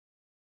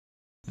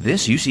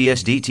This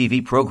UCSD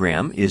TV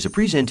program is a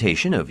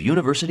presentation of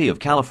University of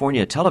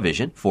California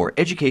Television for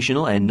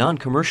educational and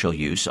non-commercial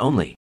use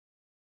only.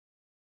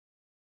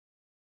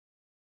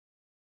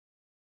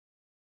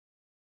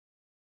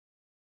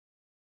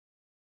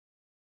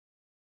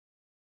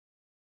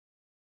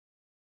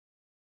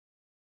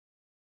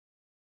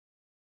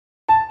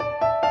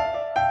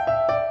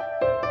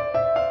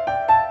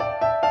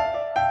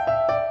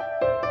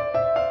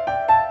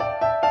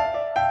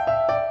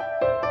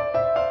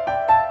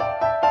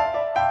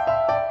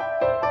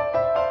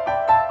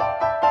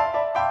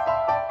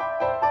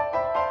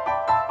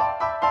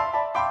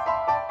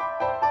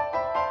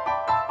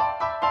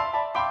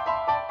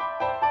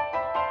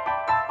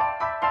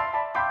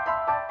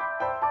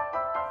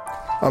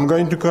 I'm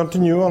going to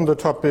continue on the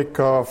topic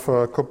of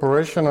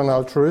cooperation and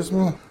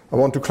altruism. I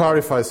want to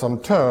clarify some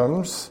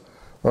terms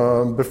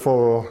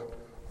before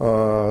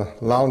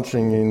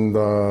launching in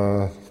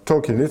the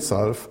talk in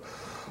itself.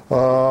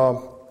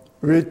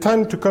 We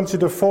tend to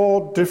consider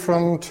four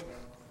different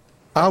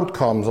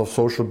outcomes of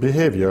social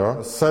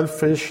behavior: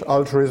 selfish,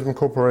 altruism,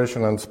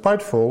 cooperation, and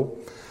spiteful.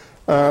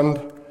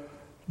 And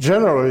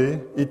generally,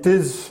 it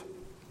is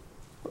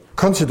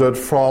considered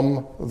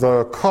from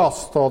the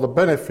cost or the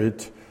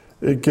benefit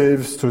it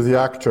gives to the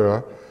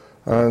actor.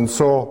 And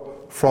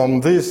so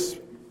from this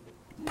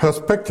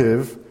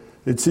perspective,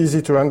 it's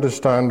easy to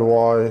understand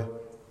why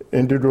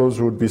individuals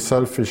would be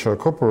selfish or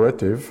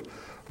cooperative,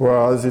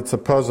 whereas it's a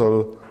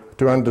puzzle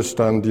to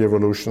understand the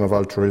evolution of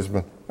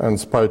altruism and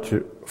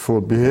spiteful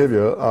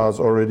behavior,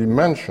 as already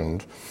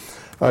mentioned.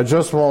 I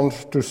just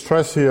want to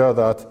stress here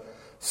that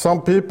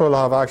some people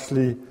have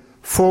actually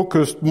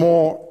focused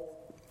more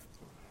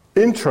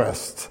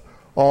interest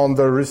on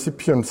the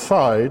recipient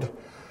side.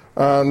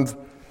 And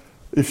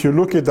if you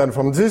look at that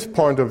from this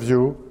point of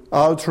view,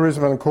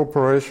 altruism and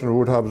cooperation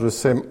would have the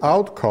same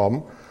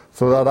outcome,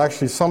 so that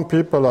actually some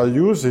people are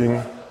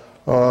using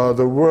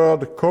the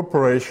word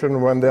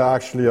cooperation when they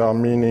actually are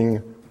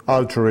meaning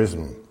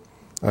altruism.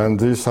 And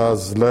this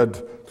has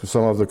led to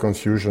some of the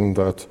confusion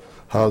that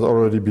has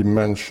already been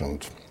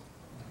mentioned.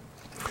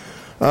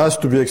 As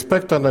to be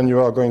expected, and you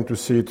are going to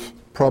see it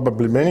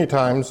probably many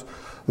times,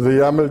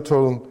 the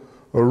Hamilton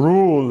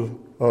rule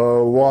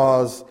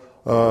was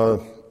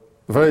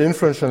very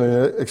influential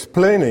in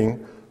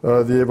explaining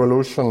the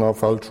evolution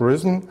of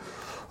altruism,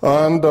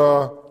 and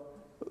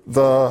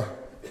the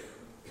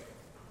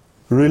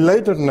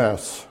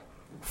relatedness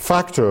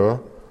factor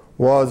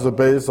was the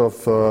base of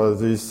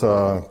this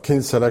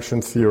kin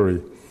selection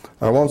theory.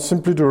 I want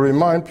simply to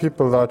remind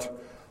people that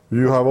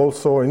you have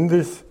also in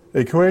this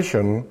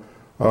equation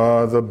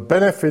the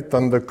benefit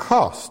and the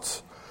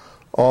costs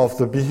of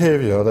the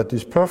behavior that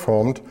is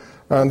performed,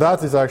 and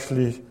that is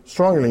actually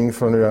strongly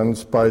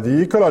influenced by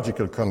the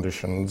ecological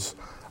conditions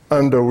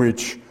under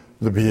which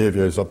the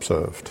behavior is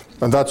observed.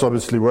 And that's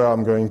obviously where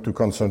I'm going to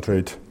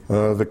concentrate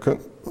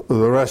the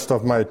rest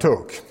of my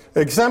talk.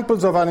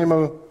 Examples of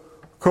animal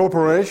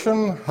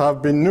cooperation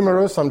have been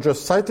numerous. I'm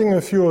just citing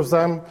a few of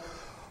them.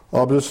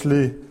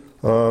 Obviously,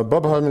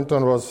 Bob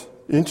Hamilton was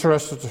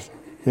interested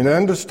in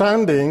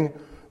understanding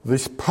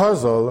this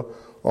puzzle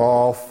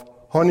of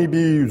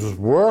honeybees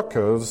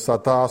workers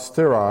that are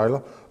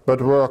sterile but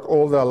work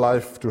all their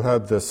life to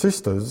help their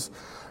sisters.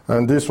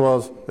 And this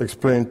was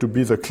explained to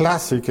be the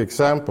classic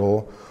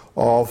example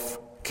of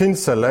kin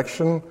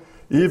selection.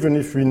 Even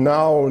if we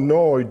now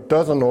know it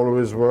doesn't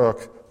always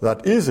work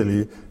that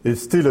easily,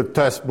 it's still a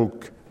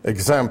textbook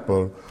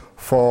example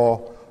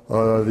for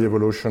the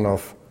evolution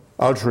of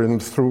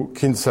altruism through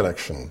kin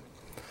selection.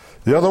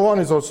 The other one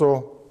is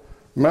also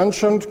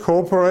mentioned,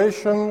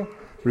 cooperation,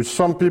 which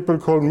some people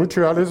call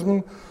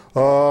mutualism,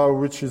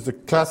 which is the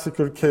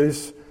classical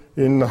case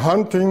in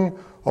hunting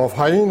of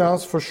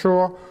hyenas for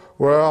sure,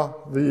 where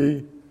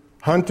the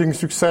hunting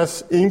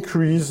success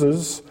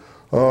increases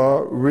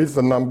with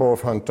the number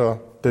of hunters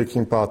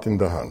taking part in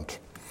the hunt.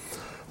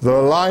 The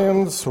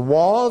lions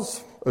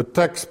was a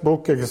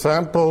textbook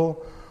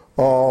example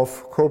of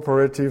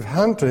cooperative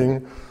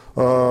hunting.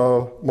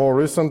 More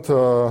recent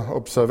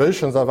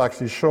observations have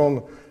actually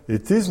shown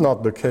it is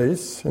not the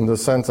case, in the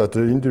sense that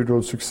the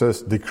individual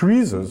success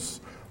decreases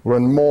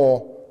when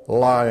more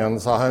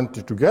lions are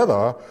hunted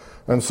together,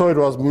 and so it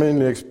was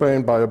mainly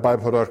explained by a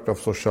byproduct of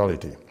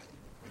sociality.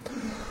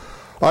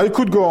 I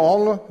could go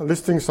on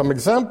listing some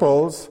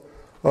examples.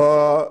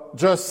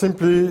 Just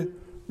simply,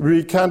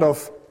 we kind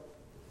of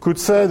could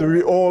say that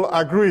we all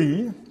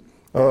agree,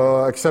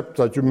 except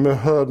that you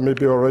heard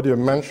maybe already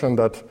mentioned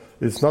that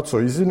it's not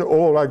so easy.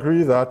 All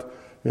agree that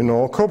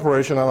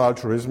cooperation and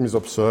altruism is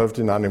observed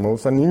in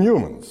animals and in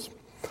humans.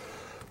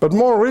 But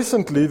more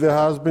recently, there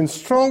has been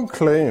strong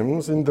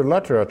claims in the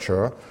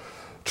literature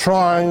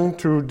trying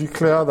to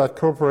declare that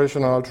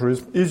cooperation and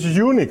altruism is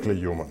uniquely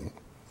human,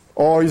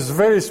 or is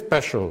very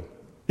special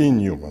in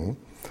human,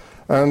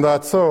 and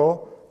that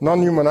so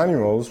non-human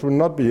animals will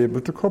not be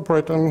able to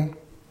cooperate and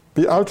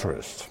be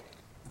altruist.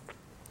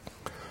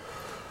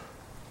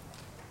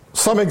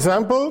 Some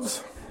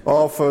examples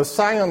of a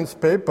science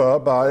paper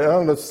by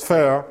Ernest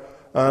Fair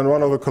and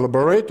one of the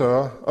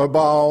collaborators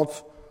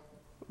about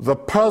the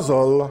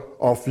puzzle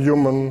of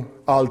human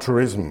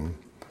altruism,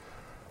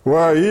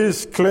 where he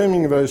is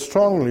claiming very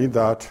strongly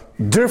that,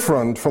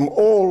 different from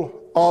all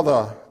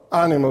other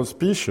animal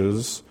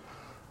species,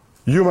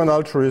 human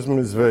altruism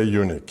is very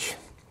unique.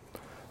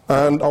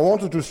 And I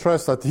wanted to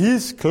stress that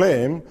his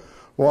claim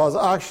was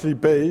actually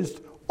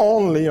based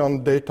only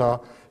on data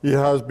he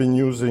has been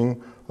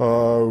using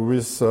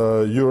with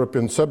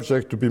European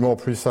subject, to be more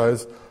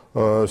precise,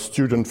 a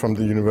student from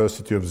the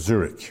University of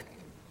Zurich.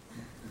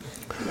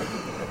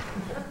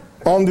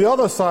 On the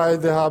other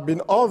side, there have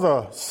been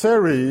other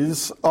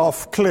series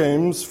of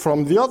claims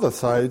from the other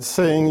side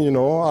saying,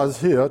 as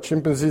here,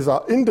 chimpanzees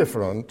are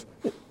indifferent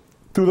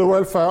to the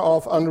welfare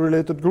of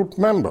unrelated group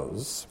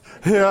members.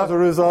 Here, the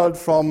result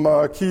from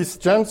Keith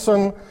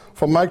Jensen,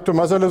 from Mike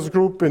Tomasello's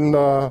group in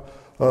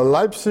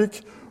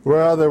Leipzig,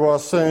 where they were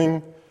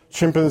saying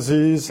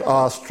chimpanzees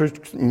are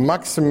strict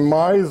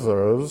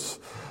maximizers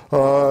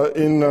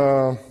in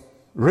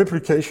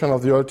replication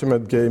of the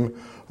ultimate game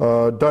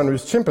done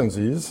with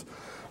chimpanzees.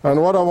 And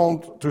what I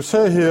want to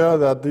say here,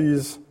 that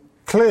these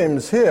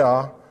claims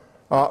here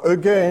are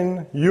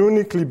again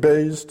uniquely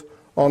based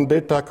on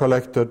data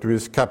collected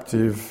with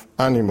captive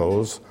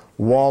animals,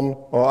 one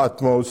or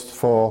at most,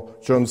 for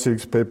John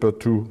Silk's paper,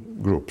 2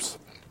 groups.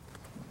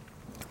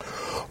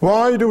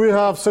 Why do we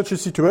have such a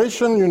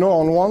situation?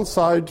 On one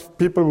side,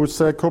 people would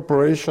say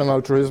cooperation,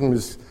 altruism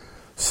is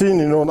seen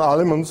in all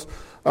elements,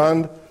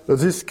 and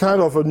this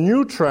kind of a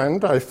new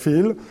trend, I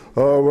feel,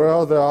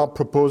 where they are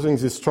proposing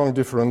this strong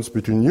difference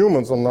between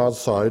humans on one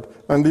side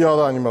and the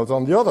other animals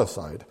on the other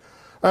side.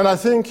 And I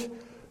think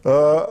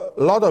a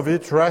lot of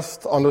it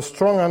rests on a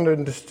strong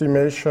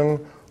underestimation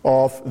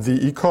of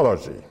the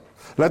ecology.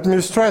 Let me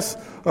stress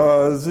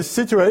this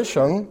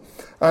situation,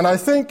 and I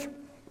think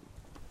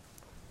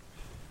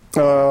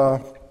a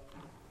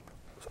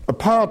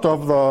part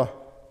of the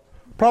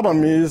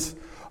problem is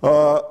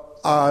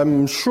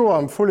I'm sure,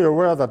 I'm fully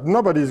aware that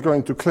nobody is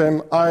going to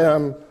claim I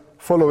am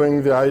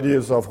following the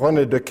ideas of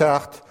René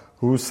Descartes,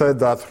 who said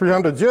that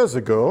 300 years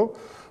ago.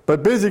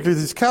 But basically,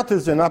 this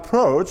Cartesian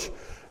approach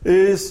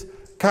is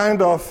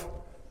kind of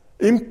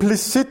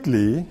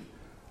implicitly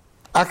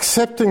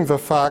accepting the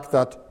fact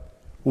that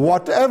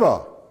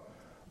whatever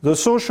the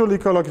social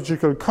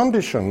ecological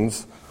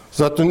conditions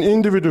that an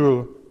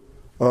individual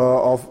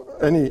of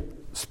any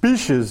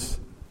species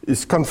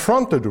is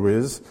confronted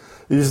with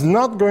is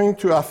not going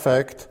to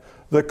affect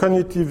the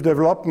cognitive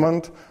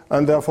development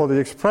and therefore the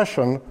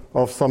expression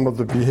of some of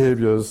the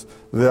behaviors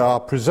they are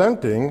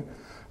presenting.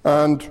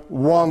 And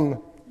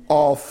one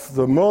of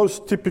the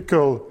most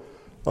typical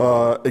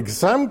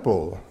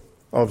example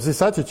of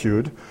this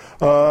attitude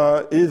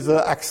is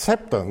the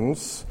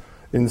acceptance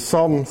in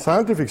some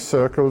scientific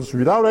circles,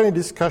 without any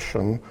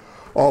discussion,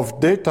 of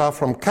data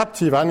from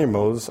captive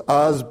animals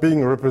as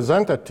being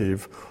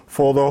representative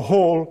for the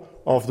whole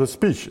of the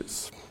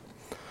species.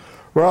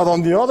 Whereas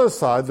on the other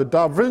side, the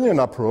Darwinian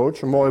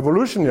approach, a more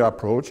evolutionary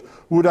approach,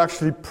 would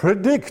actually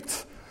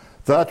predict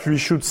that we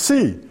should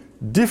see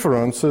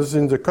differences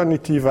in the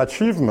cognitive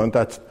achievement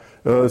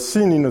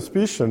seen in a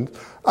species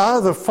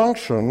as a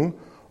function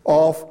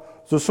of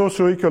the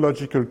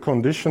socio-ecological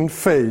condition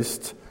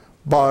faced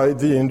by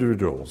the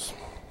individuals.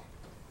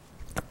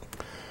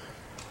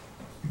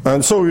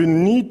 And so we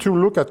need to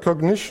look at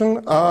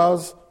cognition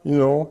as,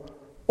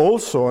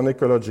 also an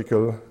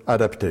ecological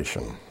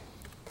adaptation.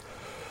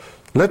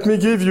 Let me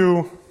give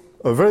you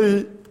a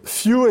very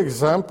few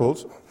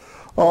examples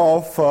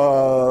of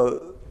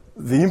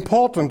the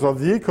importance of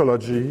the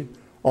ecology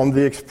on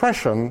the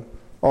expression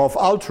of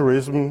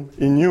altruism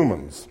in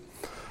humans.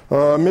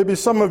 Maybe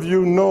some of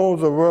you know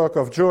the work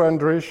of Joe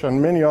Hendrich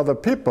and many other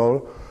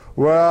people,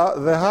 where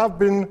they have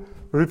been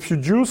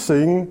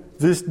reproducing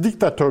this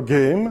dictator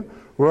game,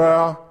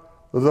 where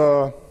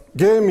the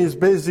game is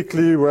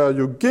basically where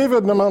you give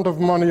an amount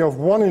of money of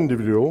one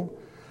individual,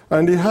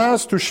 and he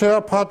has to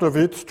share part of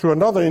it to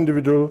another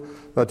individual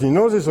that he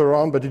knows is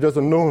around, but he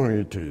doesn't know who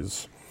it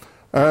is.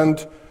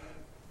 And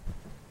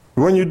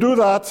when you do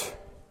that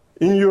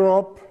in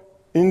Europe,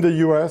 in the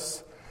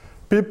US,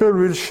 people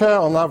will share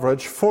on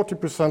average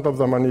 40% of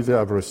the money they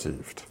have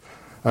received.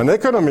 And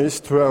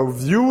economists were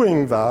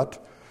viewing that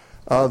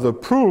as a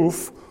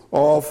proof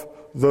of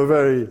the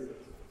very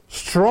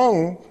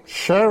strong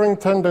sharing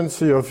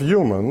tendency of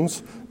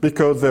humans,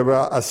 because they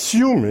were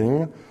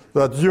assuming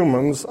that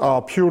humans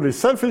are purely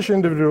selfish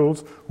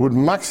individuals who would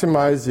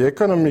maximize the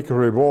economic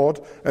reward,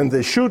 and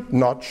they should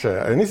not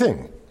share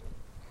anything.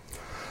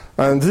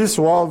 And this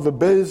was the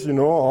base,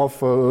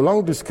 of a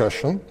long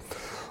discussion.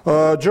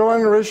 Joe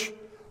Hendrich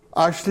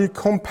actually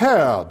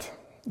compared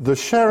the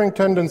sharing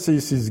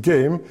tendencies in this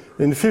game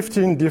in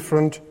 15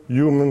 different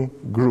human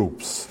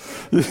groups.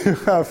 You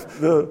have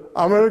the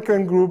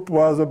American group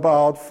was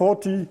about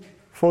 40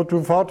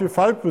 to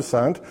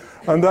 45%,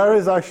 and there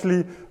is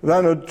actually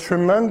then a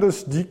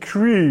tremendous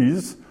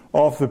decrease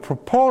of the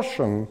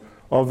proportion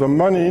of the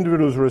money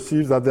individuals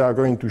receive that they are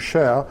going to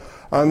share.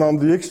 And on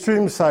the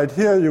extreme side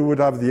here, you would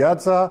have the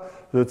Hadza,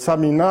 the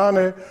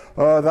Tsaminane,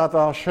 that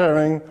are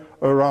sharing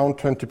around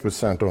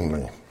 20%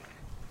 only.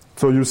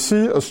 So you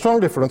see a strong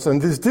difference,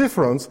 and this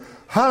difference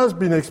has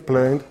been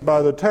explained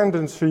by the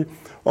tendency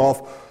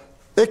of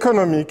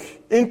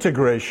economic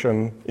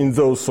integration in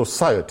those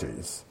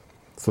societies.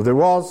 So there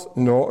was,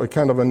 a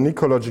kind of an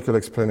ecological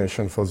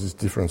explanation for this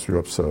difference you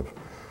observe.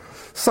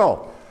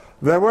 So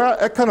there were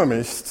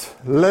economists,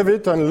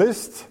 Levitt and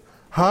List,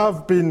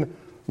 have been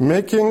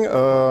making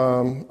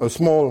a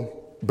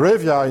small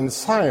breviary in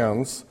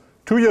Science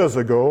 2 years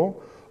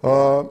ago,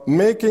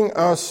 making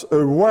us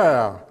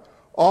aware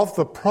of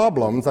the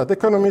problems that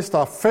economists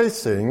are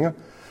facing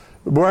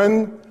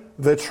when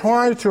they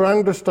try to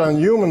understand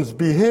humans'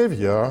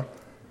 behavior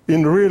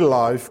in real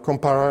life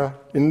compared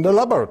in the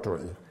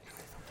laboratory.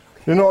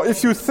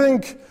 If you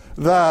think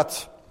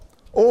that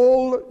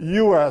all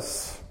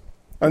US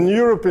and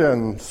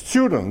European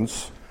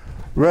students,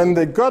 when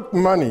they got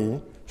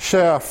money,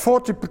 share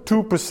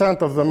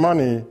 42% of the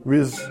money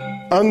with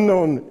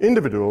unknown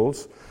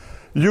individuals,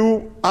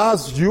 you,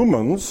 as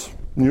humans,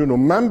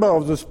 member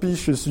of the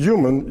species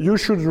human, you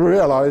should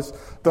realize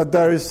that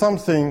there is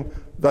something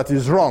that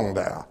is wrong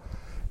there.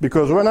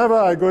 Because whenever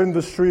I go in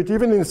the street,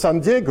 even in San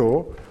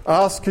Diego,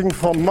 asking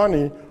for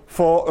money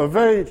for a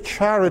very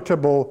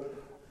charitable,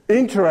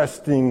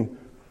 interesting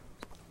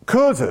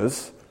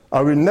causes,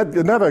 I will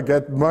never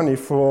get money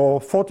for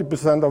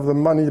 40% of the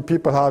money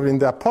people have in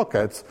their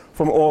pockets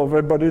from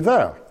everybody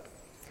there.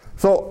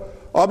 So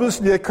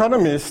obviously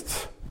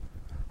economists,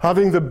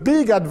 having the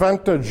big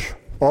advantage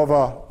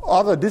over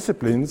other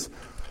disciplines,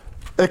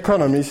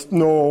 economists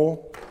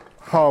know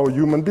how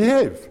humans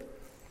behave.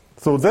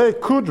 So they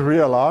could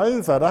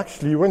realize that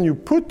actually when you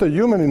put a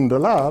human in the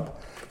lab,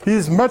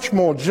 he's much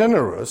more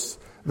generous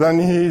than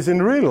he is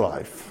in real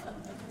life.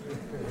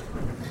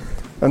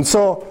 And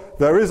so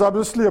there is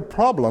obviously a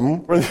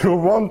problem when you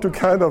want to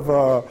kind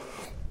of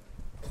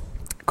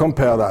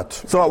compare that.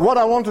 So what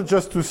I wanted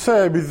just to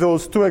say with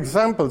those two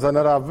examples, and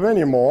there are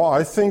many more,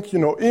 I think,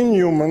 in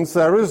humans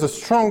there is a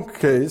strong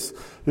case,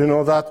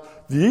 that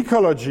the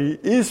ecology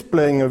is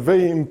playing a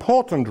very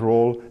important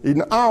role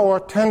in our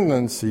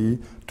tendency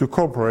to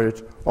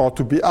cooperate or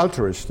to be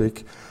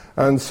altruistic.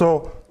 And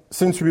so,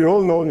 since we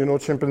all know,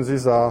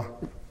 chimpanzees are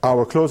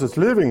our closest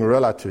living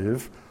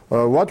relative,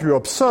 what we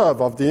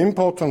observe of the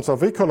importance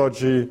of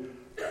ecology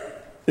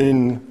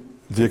in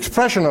the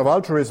expression of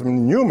altruism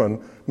in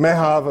human may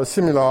have a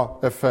similar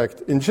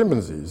effect in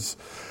chimpanzees.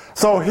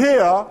 So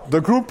here,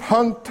 the group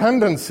hunt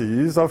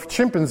tendencies of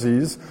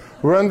chimpanzees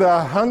when they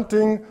are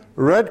hunting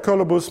red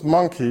colobus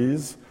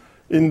monkeys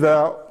in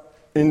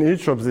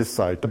each of these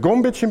sites. The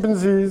Gombe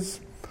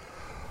chimpanzees,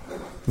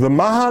 the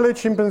Mahale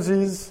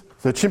chimpanzees,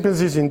 the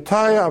chimpanzees in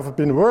Thai I've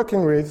been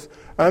working with,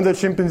 and the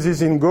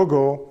chimpanzees in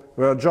Gogo,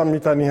 where John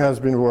Mitani has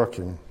been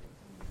working.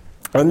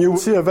 And you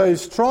see a very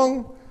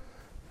strong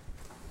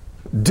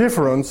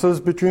differences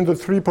between the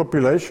three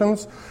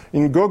populations.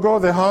 In Gogo,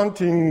 they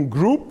hunt in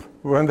group,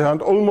 when they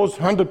hunt almost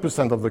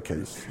 100% of the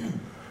case.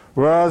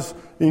 Whereas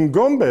in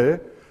Gombe,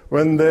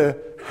 when they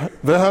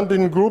hunt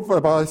in group,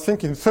 about, I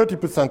think, in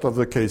 30% of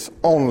the case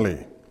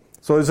only.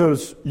 So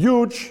there's a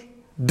huge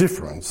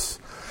difference.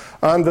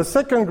 And the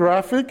second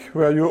graphic,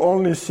 where you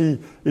only see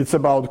it's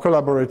about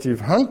collaborative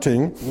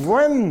hunting,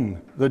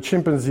 when the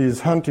chimpanzees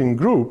hunt in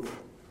group,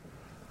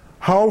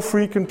 how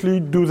frequently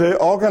do they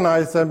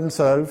organize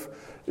themselves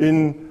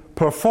in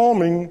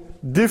performing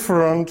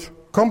different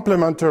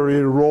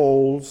complementary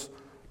roles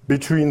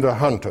between the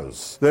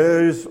hunters?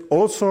 There is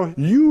also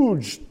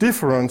huge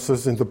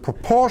differences in the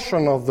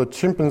proportion of the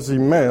chimpanzee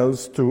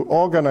males to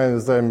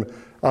organize them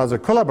as a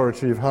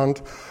collaborative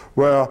hunt,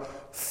 where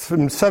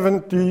in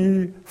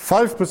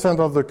 75%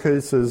 of the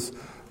cases,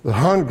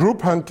 the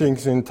group hunting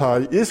in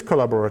Thai is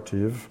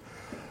collaborative.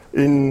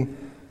 In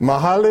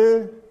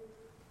Mahale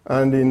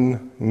and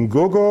in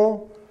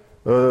Gogo,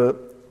 the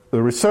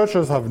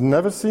researchers have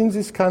never seen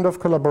this kind of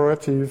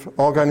collaborative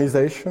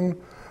organization,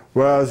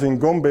 whereas in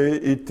Gombe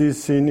it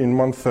is seen in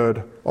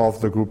 1/3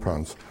 of the group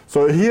hunts.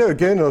 So here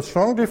again a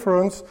strong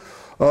difference.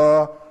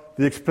 The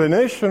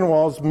explanation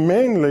was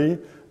mainly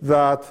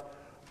that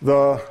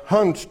the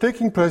hunt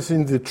taking place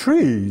in the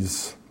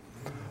trees,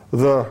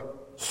 the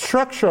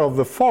structure of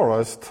the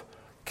forest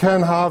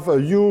can have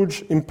a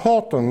huge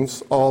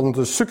importance on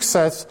the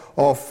success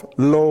of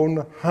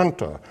lone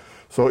hunter.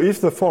 So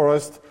if the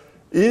forest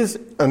is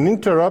an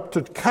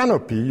interrupted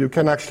canopy, you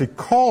can actually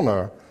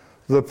corner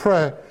the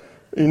prey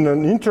in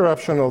an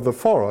interruption of the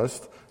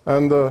forest,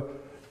 and the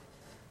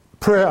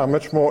prey are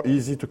much more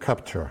easy to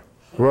capture.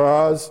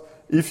 Whereas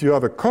if you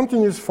have a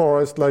continuous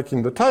forest like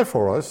in the Thai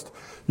forest,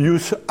 you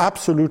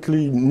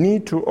absolutely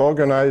need to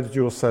organize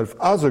yourself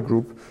as a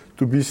group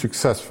to be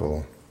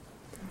successful.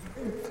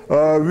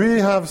 We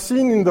have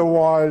seen in the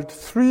wild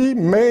three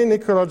main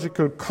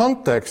ecological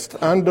contexts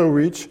under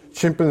which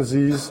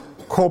chimpanzees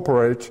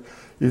cooperate.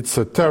 It's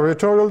a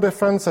territorial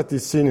defense that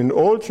is seen in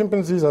all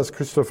chimpanzees, as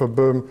Christophe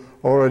Boesch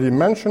already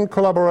mentioned,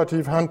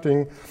 collaborative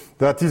hunting,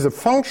 that is a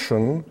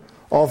function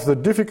of the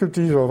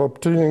difficulties of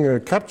obtaining a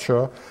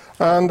capture,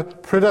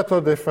 and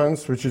predator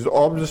defense, which is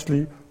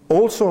obviously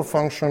also a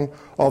function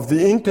of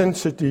the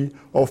intensity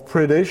of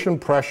predation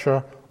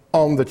pressure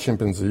on the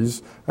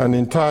chimpanzees, and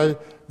in Thai,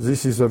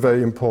 this is a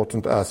very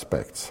important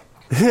aspect.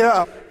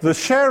 Here, the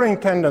sharing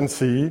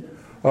tendency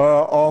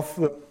of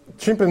the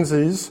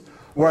chimpanzees,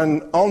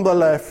 when on the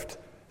left,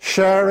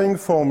 sharing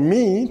for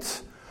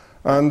meat,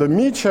 and the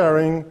meat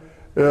sharing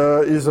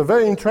is a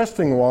very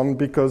interesting one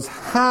because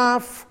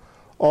half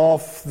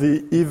of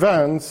the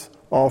events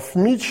of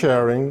meat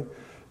sharing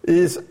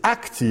is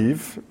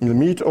active, the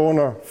meat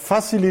owner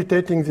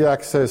facilitating the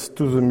access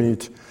to the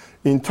meat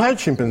in Thai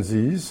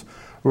chimpanzees,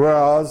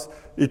 whereas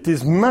it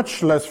is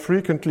much less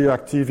frequently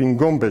active in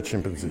Gombe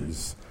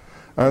chimpanzees.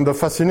 And the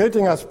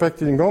fascinating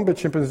aspect in Gombe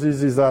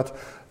chimpanzees is that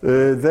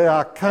they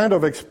are kind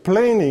of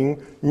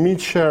explaining meat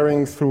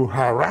sharing through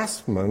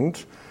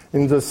harassment,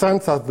 in the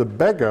sense that the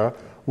beggar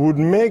would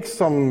make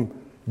some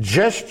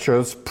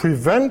gestures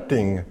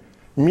preventing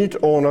meat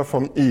owner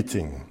from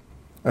eating.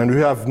 And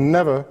we have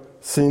never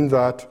seen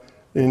that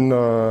in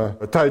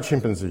Thai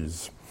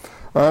chimpanzees.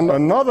 And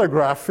another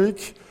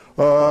graphic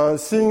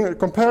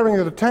comparing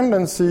the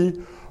tendency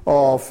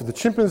of the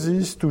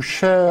chimpanzees to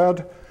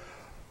shared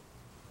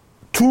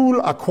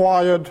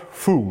tool-acquired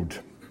food.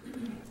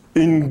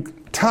 In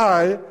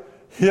Thai,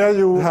 here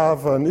you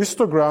have an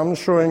histogram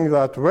showing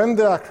that when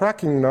they are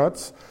cracking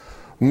nuts,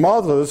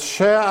 mothers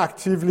share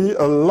actively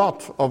a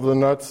lot of the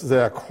nuts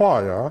they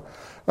acquire.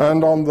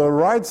 And on the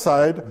right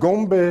side,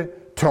 Gombe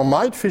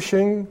termite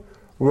fishing,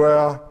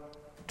 where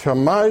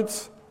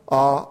termites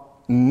are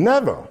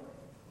never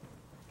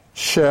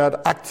shared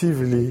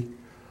actively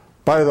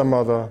by the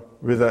mother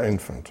with their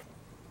infant.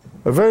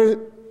 A very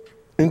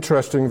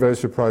interesting, very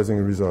surprising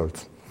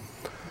result.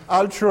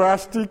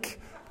 Altruistic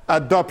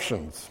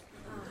adoptions.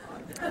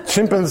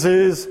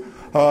 Chimpanzees,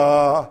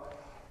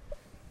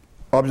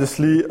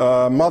 obviously,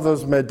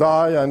 mothers may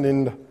die, and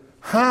in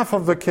half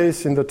of the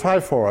case in the Thai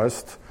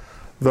forest,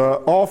 the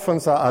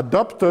orphans are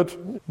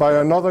adopted by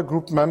another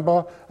group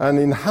member, and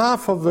in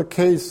half of the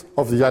case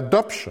of the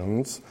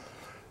adoptions,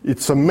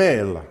 it's a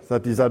male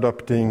that is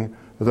adopting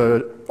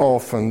the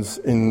orphans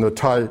in the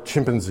Thai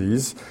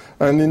chimpanzees.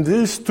 And in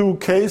these two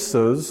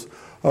cases,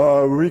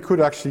 we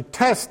could actually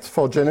test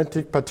for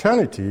genetic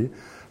paternity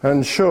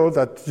and show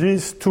that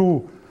these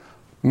two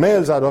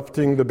males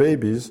adopting the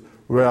babies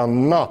were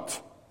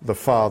not the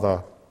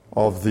father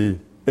of the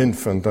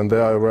infant, and they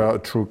were a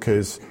true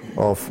case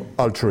of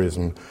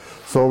altruism.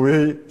 So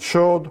we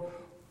showed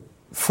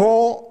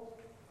 4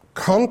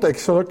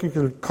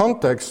 ecological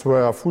contexts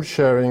where food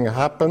sharing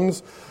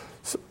happens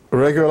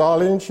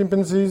regularly in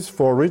chimpanzees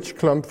for rich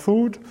clump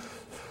food.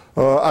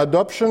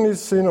 Adoption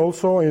is seen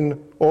also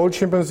in all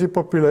chimpanzee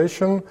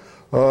population.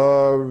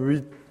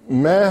 We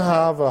may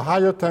have a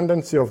higher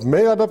tendency of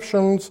male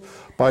adoptions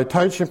by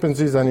Thai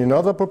chimpanzees than in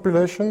other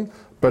populations,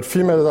 but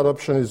female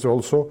adoption is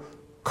also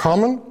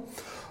common.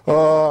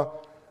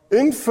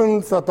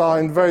 Infants that are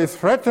in very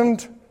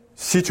threatened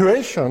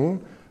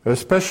situation,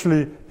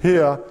 especially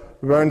here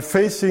when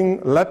facing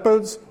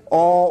leopards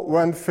or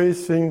when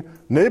facing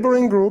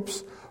neighboring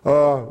groups,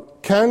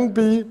 can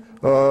be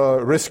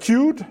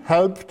rescued,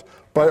 helped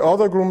by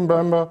other group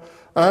members.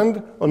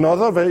 And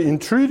another very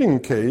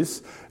intriguing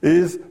case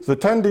is the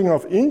tending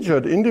of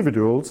injured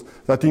individuals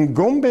that in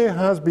Gombe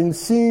has been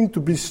seen to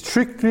be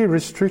strictly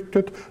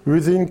restricted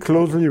within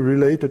closely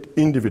related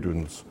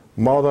individuals,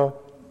 mother,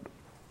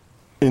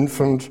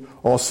 infant,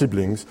 or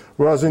siblings,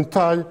 whereas in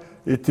Thai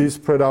it is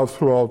spread out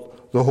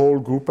throughout the whole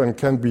group and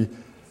can be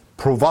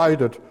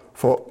provided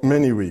for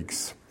many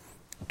weeks.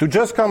 To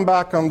just come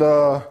back on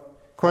the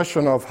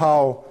question of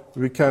how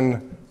we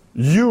can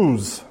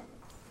use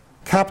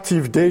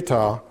captive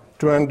data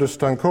to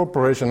understand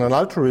cooperation and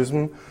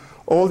altruism,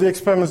 all the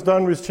experiments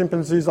done with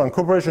chimpanzees on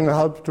cooperation and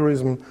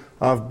altruism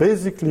have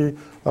basically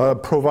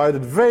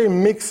provided very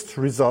mixed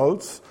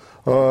results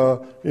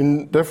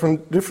in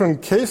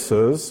different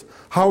cases.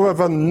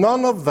 However,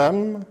 none of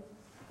them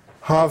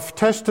have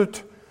tested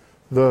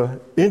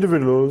the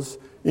individuals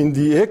in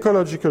the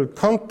ecological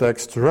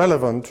context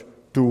relevant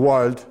to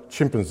wild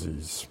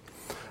chimpanzees.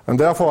 And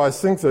therefore, I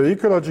think the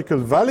ecological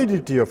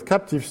validity of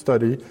captive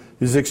study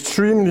is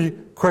extremely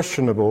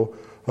questionable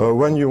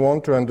when you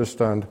want to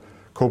understand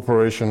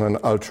cooperation and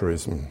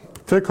altruism.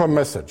 Take-home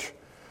message.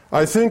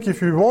 I think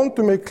if we want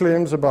to make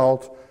claims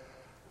about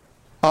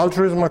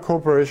altruism and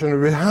cooperation,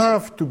 we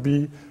have to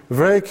be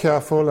very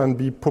careful and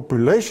be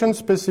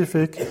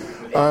population-specific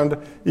and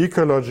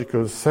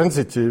ecological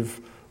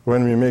sensitive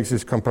when we make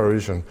this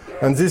comparison.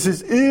 And this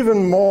is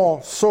even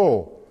more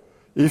so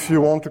if you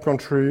want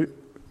to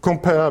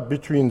compare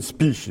between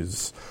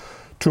species.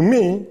 To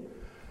me,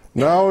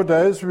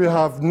 nowadays we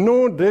have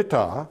no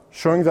data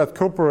showing that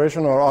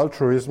cooperation or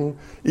altruism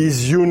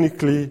is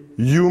uniquely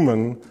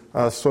human,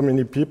 as so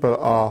many people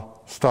are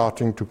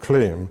starting to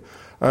claim.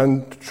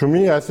 And to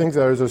me, I think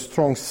there is a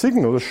strong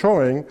signal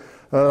showing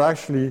that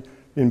actually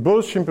in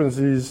both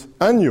chimpanzees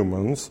and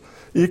humans,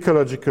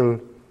 ecological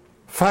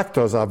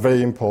factors are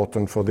very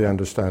important for the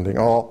understanding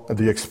or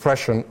the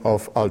expression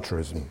of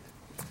altruism.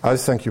 I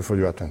thank you for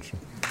your attention.